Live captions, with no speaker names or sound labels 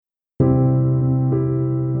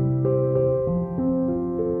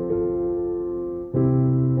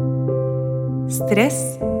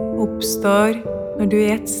Stress oppstår når du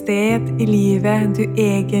er et sted i livet du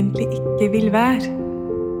egentlig ikke vil være.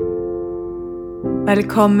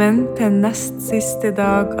 Velkommen til nest siste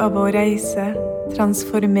dag av vår reise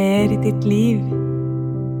Transformer ditt liv.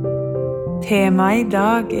 Temaet i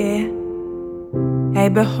dag er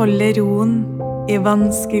Jeg beholder roen i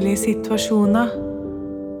vanskelige situasjoner.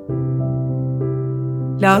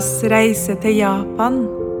 La oss reise til Japan,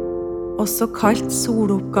 også kalt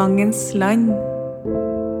soloppgangens land.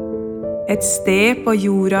 Et sted på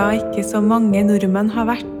jorda ikke så mange nordmenn har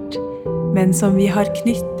vært, men som vi har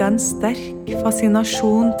knyttet en sterk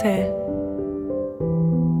fascinasjon til.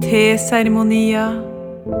 Teseremonier,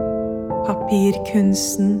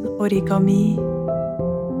 papirkunsten origami,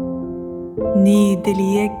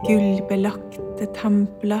 nydelige gullbelagte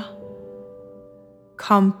templer,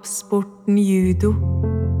 kampsporten judo,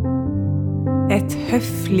 et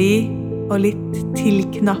høflig og litt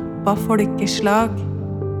tilknappet folkeslag.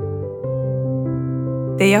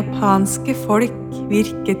 Det japanske folk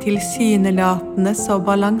virker tilsynelatende så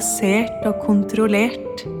balansert og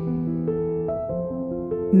kontrollert.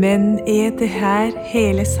 Men er det her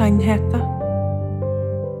hele sannheten?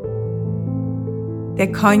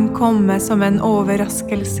 Det kan komme som en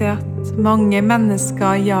overraskelse at mange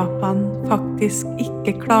mennesker i Japan faktisk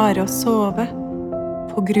ikke klarer å sove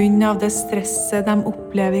på grunn av det stresset de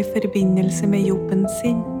opplever i forbindelse med jobben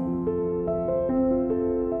sin.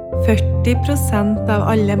 40% av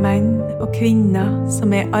alle menn og kvinner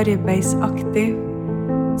som er arbeidsaktive,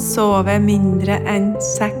 sover mindre enn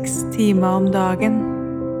 6 timer om dagen.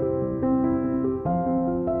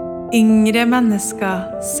 Yngre mennesker,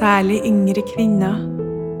 særlig yngre kvinner,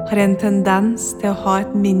 har en tendens til å ha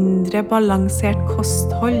et mindre balansert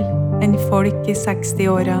kosthold enn folk i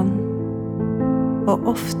 60-årene. Og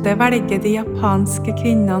ofte velger de japanske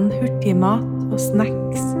kvinnene hurtigmat og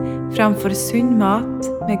snacks framfor sunn mat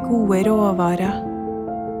med gode råvarer.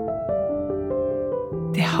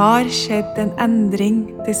 Det har skjedd en endring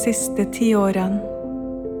de siste 10 årene.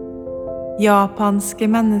 Japanske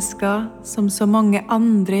mennesker, som så mange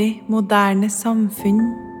andre moderne samfunn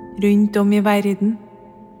rundt om i verden,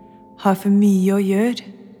 har for mye å gjøre,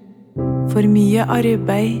 for mye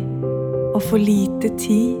arbeid og for lite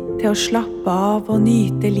tid til å slappe av og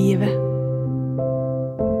nyte livet.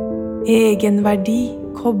 Egenverdi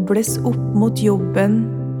kobles opp mot jobben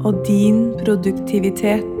og din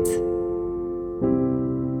produktivitet.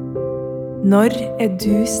 Når er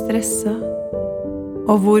du stresset?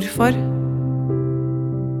 Og hvorfor?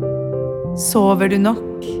 Sover du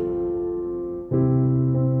nok?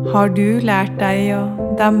 Har du lært deg å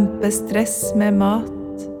dempe stress med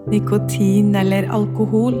mat, nikotin eller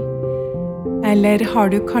alkohol? Eller har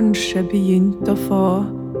du kanskje begynt å få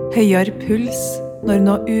høyere puls når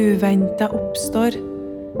noe uventet oppstår?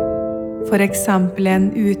 For eksempel en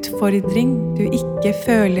utfordring du ikke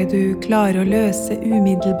føler du klarer å løse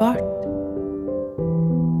umiddelbart.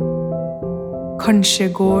 Kanskje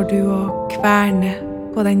går du og kverner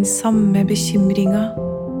på den samme bekymringen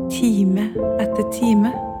time etter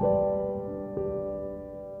time.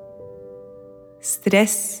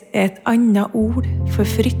 Stress er et annet ord for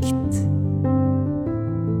frykt.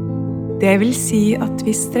 Det vil si at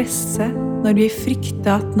vi stresser når vi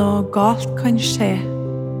frykter at noe galt kan skje.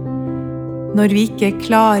 Når vi ikke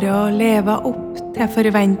klarer å leve opp til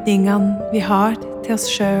forventningene vi har til oss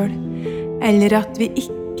selv, eller at vi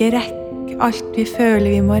ikke rekker alt vi føler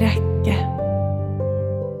vi må rekke.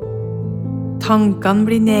 Tankene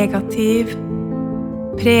blir negative,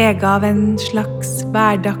 preget av en slags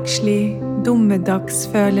hverdagslig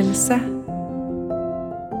dommedagsfølelse.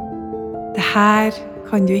 Det her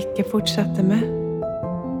kan du ikke fortsette med.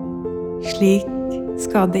 Slik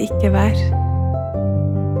skal det ikke være.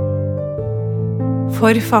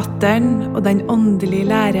 Forfatteren og den åndelige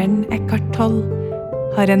læreren Eckhart Tolle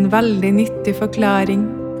har en veldig nyttig forklaring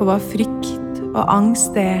på hva frykt og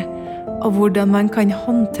angst er, og hvordan man kan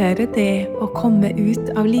håndtere det og komme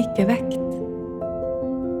ut av likevekt.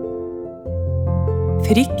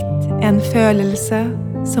 Frykt er en følelse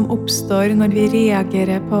som oppstår når vi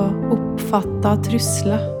reagerer på oppfattet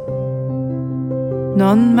trusler.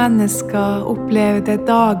 Noen mennesker opplever det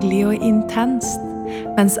daglig og intenst,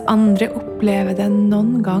 mens andre opplever det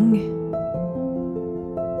noen gang.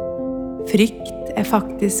 Frykt er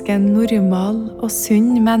faktisk en normal og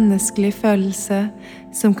sunn menneskelig følelse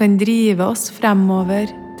som kan drive oss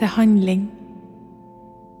fremover til handling.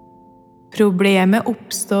 Problemet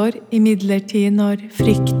oppstår imidlertid når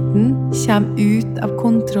frykten kommer ut av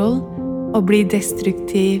kontroll og blir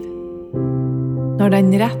destruktiv, når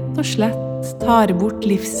den rett og slett tar bort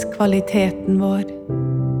livskvaliteten vår.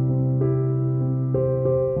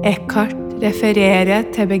 Eckhart refererer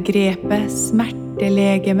til begrepet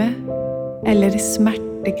smertelegeme eller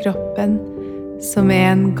smertekroppen, som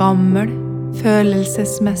en gammel,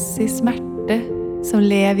 følelsesmessig smerte som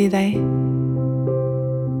lever i deg.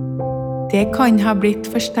 Det kan ha blitt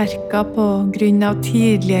forsterket på grunn av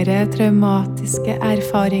tidligere traumatiske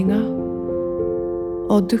erfaringer,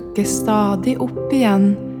 og dukker stadig opp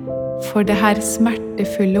igjen for det her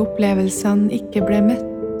smertefulle opplevelsene ikke ble møtt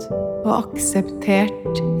og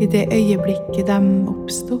akseptert i det øyeblikket de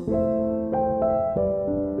oppstod.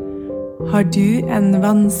 Har du en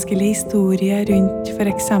vanskelig historie rundt for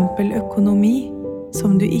eksempel økonomi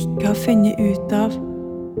som du ikke har funnet ut av,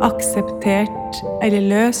 akseptert eller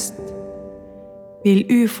løst, vil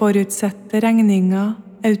uforutsette regninger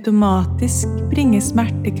automatisk bringe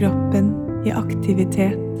smertekroppen i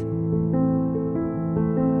aktivitet.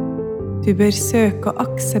 Du bør søke å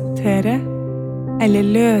akseptere eller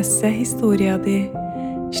løse historien din,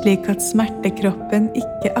 slik at smertekroppen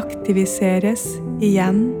ikke aktiviseres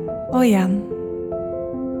igjen og igjen.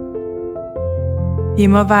 Vi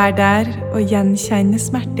må være der og gjenkjenne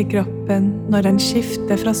smertekroppen når den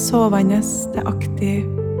skifter fra sovende til aktiv,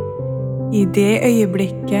 i det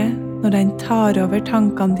øyeblikket når den tar over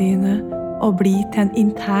tankene dine og blir til en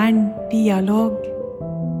intern dialog.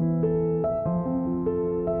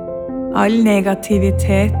 All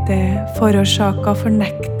negativitet er forårsaket av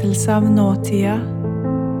fornektelse av nåtida.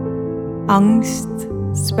 Angst,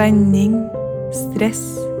 spenning, stress,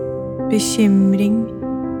 bekymring,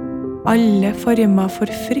 alle former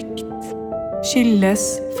for frykt skyldes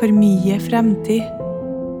for mye fremtid.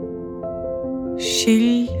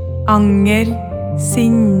 Skyld, anger,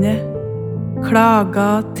 sinne,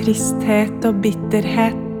 klager, tristhet og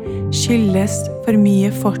bitterhet skyldes for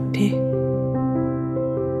mye fortid.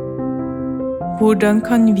 Hvordan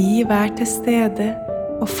kan vi være til stede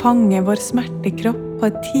og fange vår smertekropp på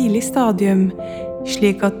et tidlig stadium,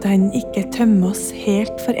 slik at den ikke tømmer oss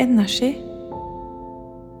helt for energi?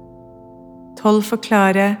 12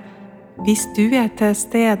 forklarer: hvis du er til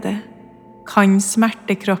stede, kan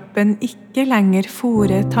smertekroppen ikke lenger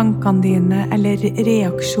fôre tankene dine eller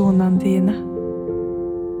reaksjonene dine.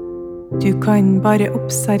 Du kan bare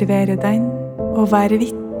observere den og være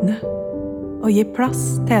vitne og gi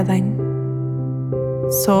plass til den.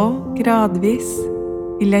 Så gradvis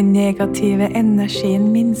vil den negative energien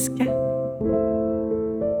minske.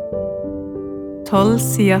 12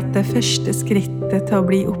 sier at det første skrittet til å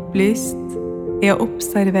bli opplyst er å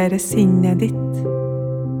observere sinnet ditt.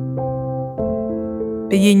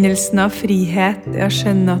 Begynnelsen av frihet er å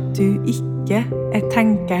skjønne at du ikke er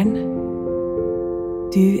tenkeren.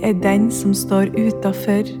 Du er den som står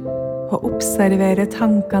utenfor og observerer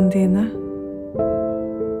tankene dine.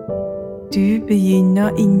 Du begynner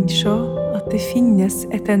å innse at det finnes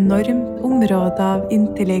et enormt område av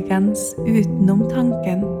intelligens utenom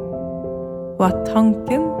tanken, og at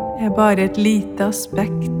tanken er bare et lite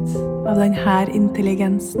aspekt av denne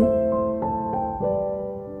intelligensen.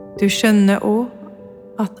 Du skjønner også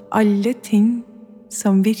at alle ting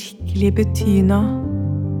som virkelig betyr noe,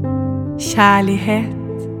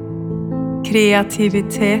 kjærlighet,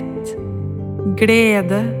 kreativitet,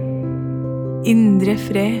 glede, indre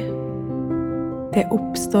fred, det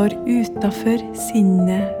oppstår utenfor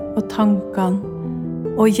sinnet og tankene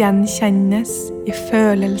og gjenkjennes i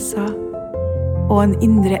følelser og en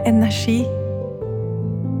indre energi.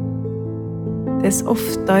 Dess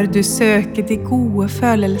oftere du søker de gode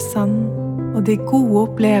følelsene og de gode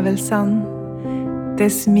opplevelsene,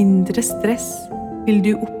 dess mindre stress vil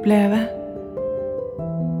du oppleve.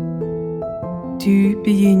 Du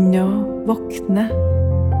begynner å våkne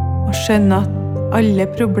og skjønne at alle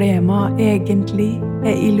problemer egentlig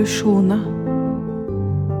er illusjoner.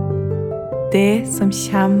 Det som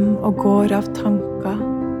kommer og går av tanker,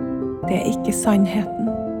 det er ikke sannheten.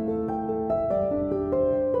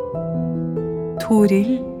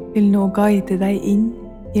 Toril vil nå guide deg inn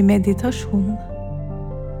i meditasjon.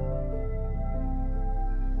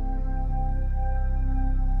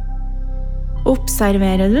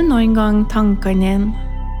 Observerer du noen gang tankene dine,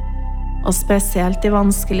 og spesielt i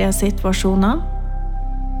vanskelige situasjoner?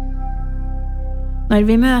 Når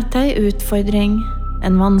vi møter en utfordring,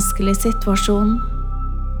 en vanskelig situasjon,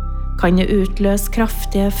 kan det utløse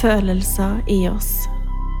kraftige følelser i oss.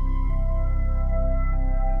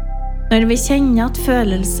 Når vi kjenner at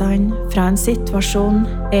følelsene fra en situasjon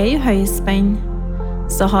er i høyspenn,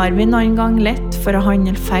 så har vi noen gang lett for å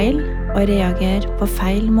handle feil og reagere på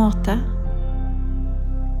feil måte.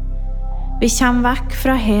 Vi kommer vekk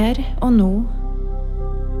fra her og nå.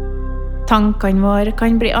 Tankene våre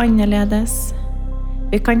kan bli annerledes.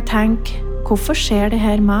 Vi kan tenke, hvorfor skjer det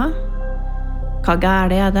her meg? Hva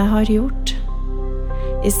galt er det jeg har gjort?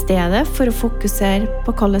 i stedet for å fokusere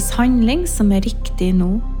på hvilken handling som er riktig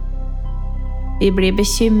nå. Vi blir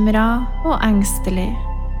bekymret og engstelige.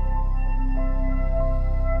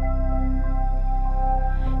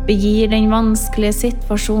 Vi gir den vanskelige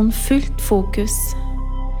situasjonen fullt fokus.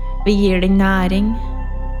 Vi gir den næring.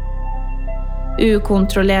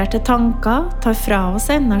 Ukontrollerte tanker tar fra oss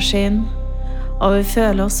energien, og vi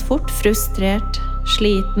føler oss fort frustrert,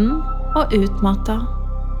 sliten og utmattet.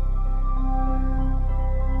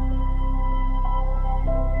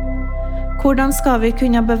 Hvordan skal vi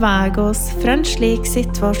kunne bevege oss fra en slik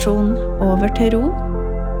situasjon over til ro?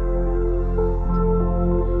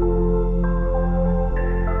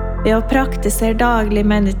 Ved å praktisere daglig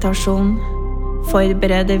meditasjon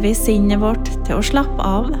forbereder vi sinnet vårt til å slappe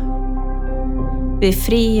av. Vi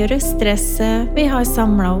frigjør stresset vi har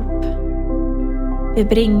samlet opp. Vi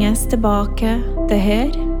bringes tilbake til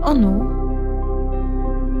her og nå.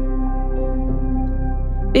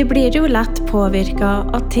 Vi blir jo lett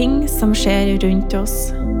påvirket av ting som skjer rundt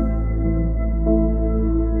oss.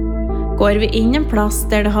 Går vi inn en plass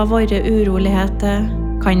der det har vært uroligheter,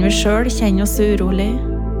 kan vi selv kjenne oss urolig.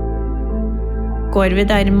 Går vi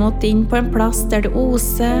derimot inn på en plass der det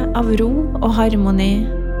oser av ro og harmoni,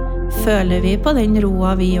 føler vi på den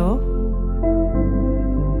roa vi også.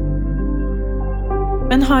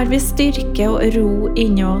 Men har vi styrke og ro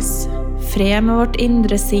inni oss, fred med vårt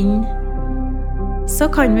indre sinn, så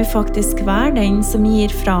kan vi faktisk være den som gir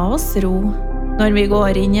fra oss ro når vi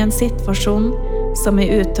går inn i en situasjon som i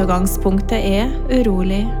utgangspunktet er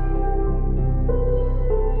urolig.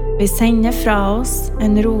 Vi sender fra oss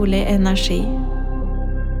en rolig energi.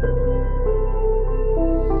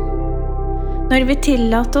 Når vi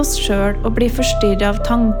tillater oss selv å bli forstyrret av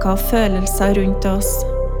tanker og følelser rundt oss,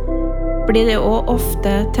 blir det også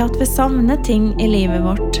ofte til at vi savner ting i livet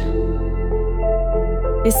vårt.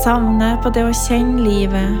 Vi savner på det å kjenne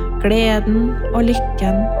livet, gleden og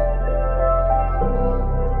lykken.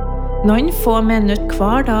 Noen få minutter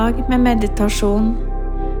hver dag med meditasjon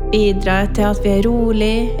bidrar til at vi er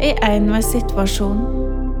rolig i enhver situasjon.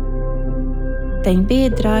 Den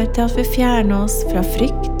bidrar til at vi fjerner oss fra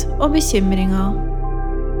frykt og bekymringer.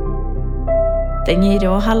 Den gir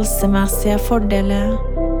også helsemessige fordeler,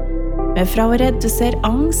 med fra å redusere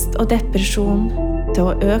angst og depresjon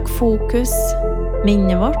til å øke fokus,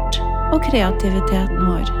 minnet vårt og kreativiteten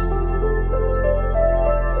vår.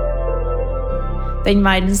 Den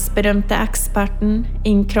verdensberømte eksperten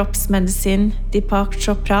innen kroppsmedisin Deepak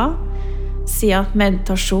Chopra sier at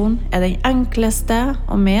meditasjon er den enkleste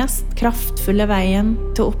og mest kraftfulle veien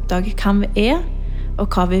til å oppdage hvem vi er,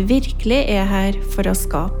 og hva vi virkelig er her for å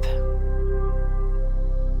skape.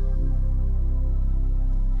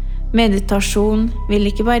 Meditasjon vil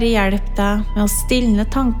ikke bare hjelpe deg med å stilne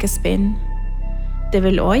tankespinn, det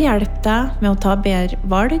vil også hjelpe deg med å ta bedre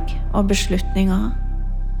valg og beslutninger.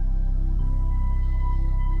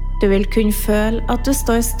 Du vil kunne føle at du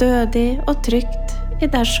står stødig og trygt i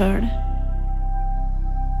deg selv.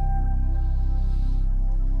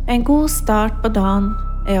 En god start på dagen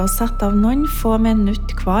er å sette av noen få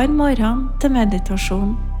minutter hver morgen til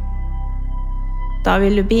meditasjon. Da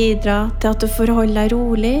vil du bidra til at du får holde deg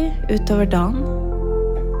rolig utover dagen.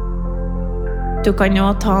 Du kan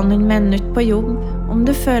også ta noen minutter på jobb om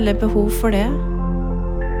du føler behov for det.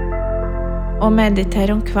 Å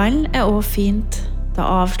meditere om kvelden er også fint. Da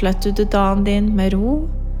avslutter du dagen din med ro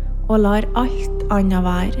og lar alt annet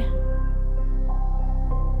være.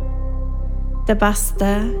 Det beste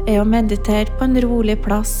er å meditere på en rolig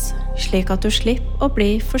plass, slik at du slipper å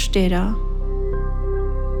bli forstyrret.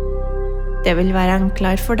 Det vil være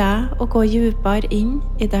enklere for deg å gå dypere inn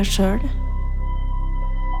i deg selv.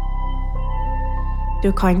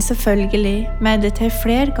 Du kan selvfølgelig meditere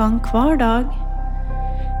flere ganger hver dag.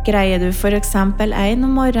 Greier du for eksempel en om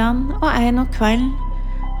morgenen og en om kvelden,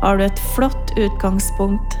 har du et flott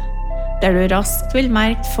utgangspunkt, der du raskt vil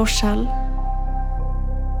merke forskjell.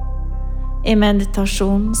 I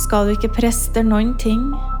meditasjon skal du ikke prestere noen ting,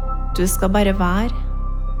 du skal bare være.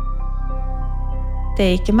 Det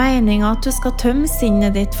er ikke meningen at du skal tømme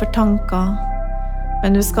sinnet ditt for tanker,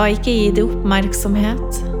 men du skal ikke gi det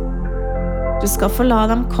oppmerksomhet. Du skal få la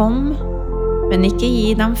dem komme, men ikke gi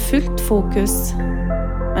dem fullt fokus,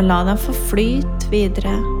 men la dem få flyte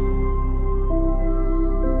videre.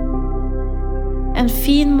 En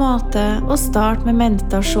fin måte å starte med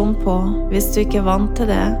meditasjon på, hvis du ikke er vant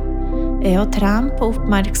til det, er å trene på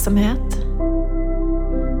oppmerksomhet.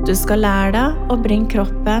 Du skal lære deg å bringe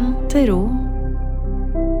kroppen til ro.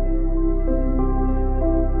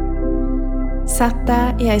 Sett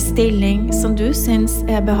deg i en stilling som du synes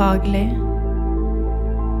er behagelig.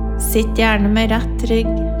 Sitt gjerne med rett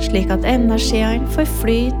rygg, slik at energiene får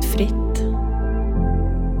flyte fritt.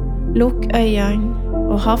 Lukk øynene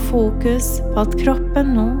og ha fokus på at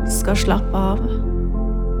kroppen nå skal slappe av.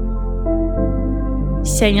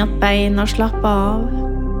 Kjenn at beina slapper av,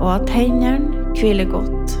 og at hendene hviler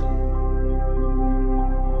godt.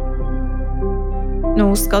 Nå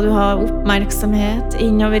skal du ha oppmerksomhet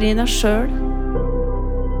innover i deg selv.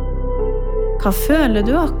 Hva føler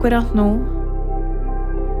du akkurat nå?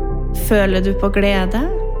 Føler du på glede?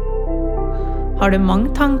 Har du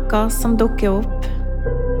mange tanker som dukker opp?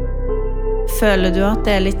 Føler du at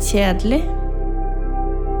det er litt kjedelig?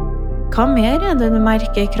 Hva mer er det du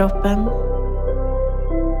merker i kroppen?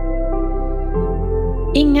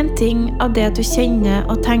 Ingenting av det du kjenner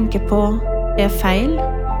og tenker på er feil,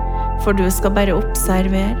 for du skal bare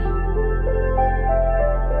observere.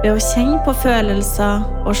 Ved å kjenne på følelser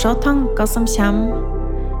og se tanker som kommer,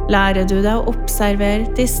 lærer du deg å observere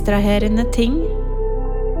distraherende ting.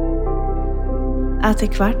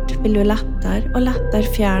 Etter hvert vil du lettere og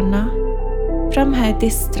lettere fjerne framher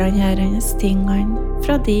distraherende tingene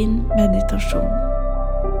fra din meditasjon.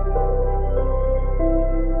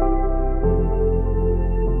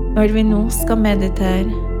 Når vi nå skal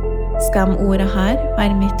meditere, skal de ordene her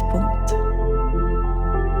være mitt punkt.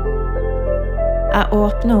 Jeg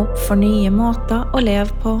åpner opp for nye måter å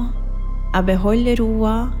leve på. Jeg beholder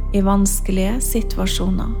roa i vanskelige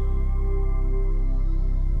situasjoner.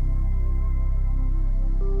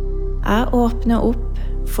 Jeg åpner opp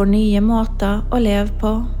for nye måter å leve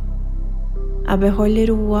på. Jeg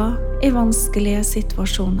beholder roa i vanskelige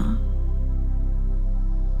situasjoner.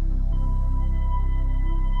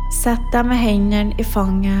 Sett deg med hendene i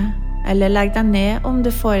fanget, eller legg deg ned om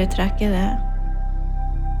du foretrekker det.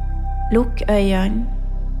 Lukk øynene.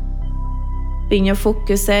 Begynn å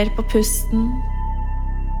fokusere på pusten.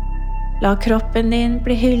 La kroppen din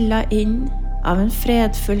bli hyllet inn av en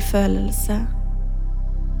fredfull følelse.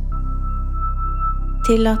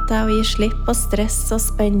 Tillat deg å gi slipp på stress og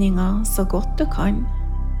spenninger så godt du kan.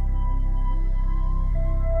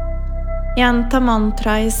 Gjenta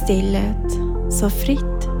mantraet i stillhet, så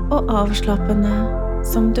fritt og avslappende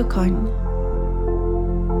som du kan.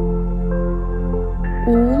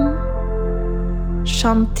 Om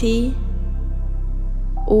Shanti.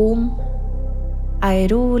 Om er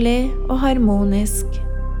rolig og harmonisk.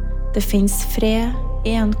 Det finnes fred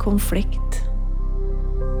i en konflikt.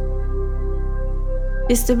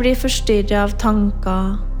 Hvis du blir forstyrret av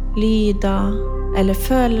tanker, lyder eller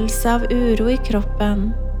følelse av uro i kroppen,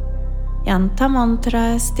 gjenta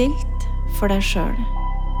mantraet stilt for deg selv.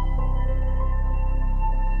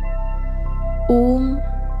 Om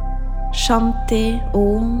Shanti.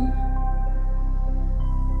 Om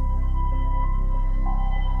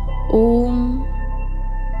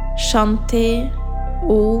Shanti.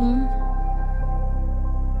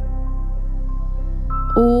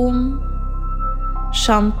 Om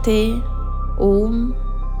Shanti. Om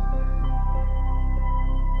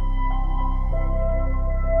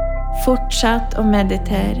Fortsett å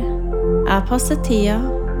meditere. Jeg passer tida.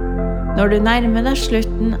 Når du nærmer deg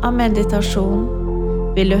slutten av meditasjonen,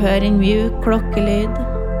 vil du høre en mjuk klokkelyd.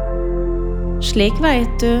 Slik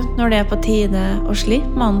vet du når det er på tide å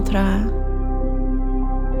slippe mantraet.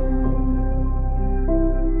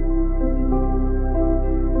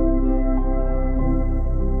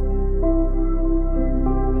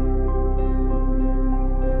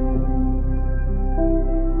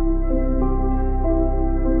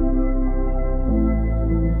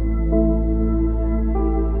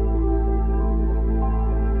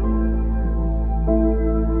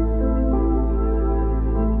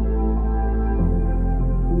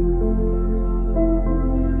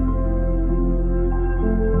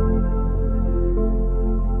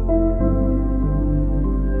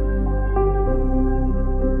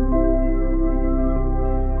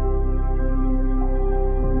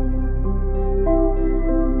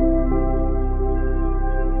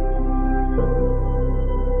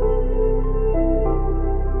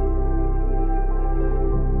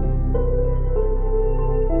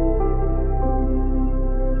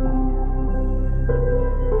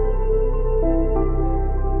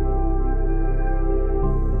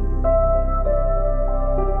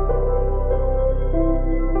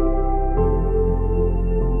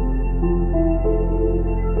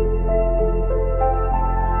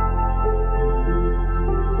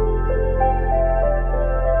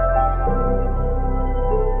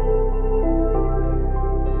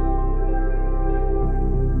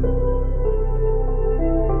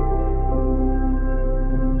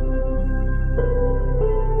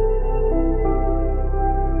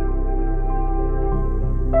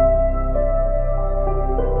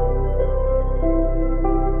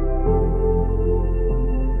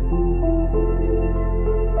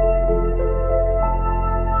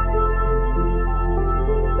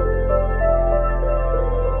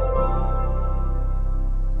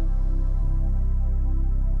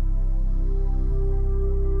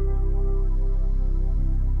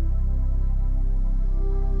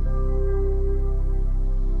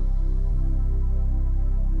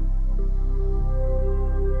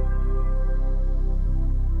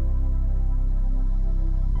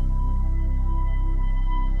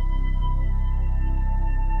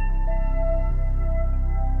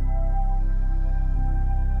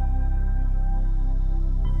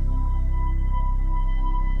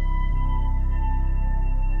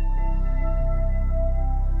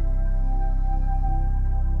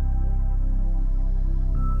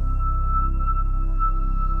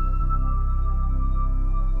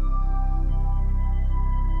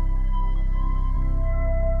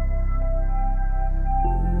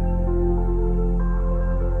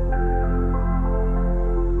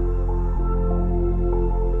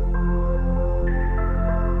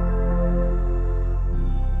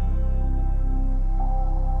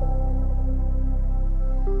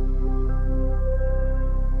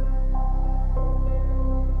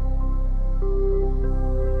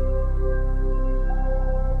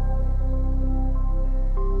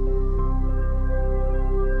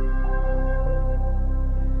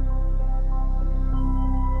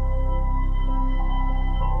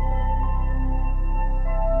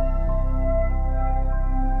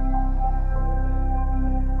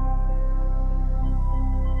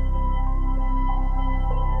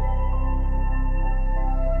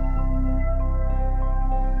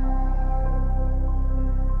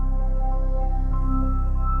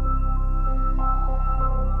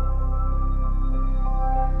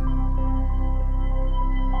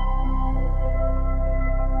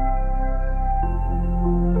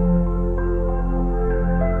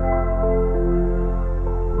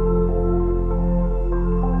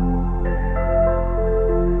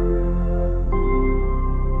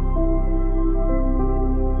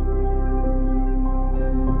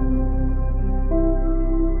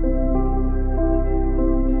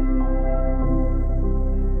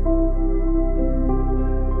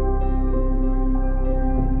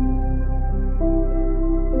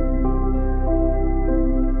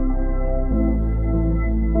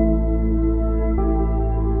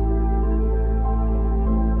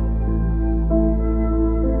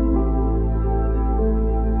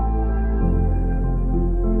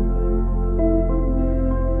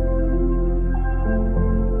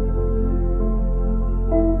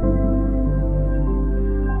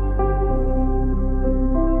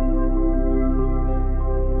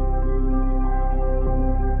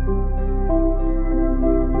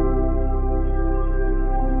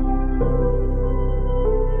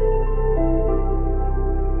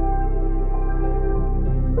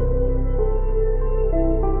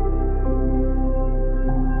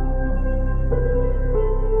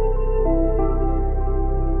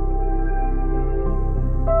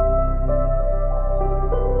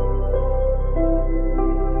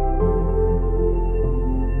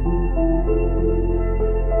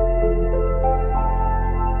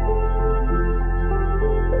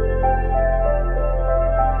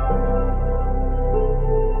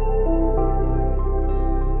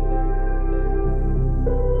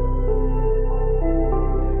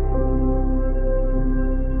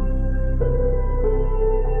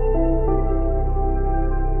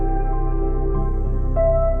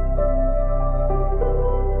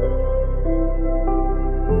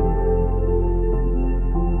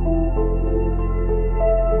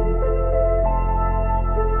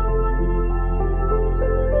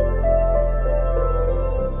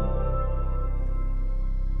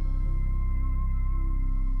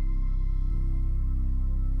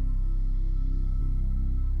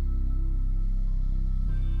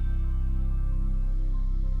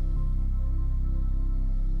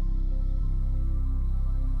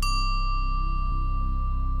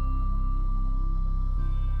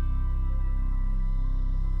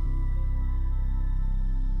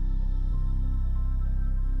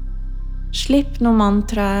 Slipp nå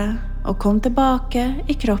mantraet og kom tilbake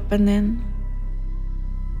i kroppen din.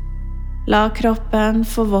 La kroppen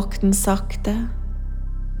få våkne sakte.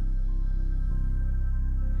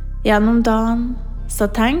 Gjennom dagen så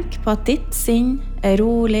tenk på at ditt sinn er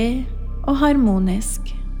rolig og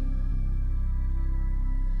harmonisk.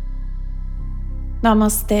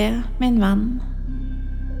 Namaste, min venn.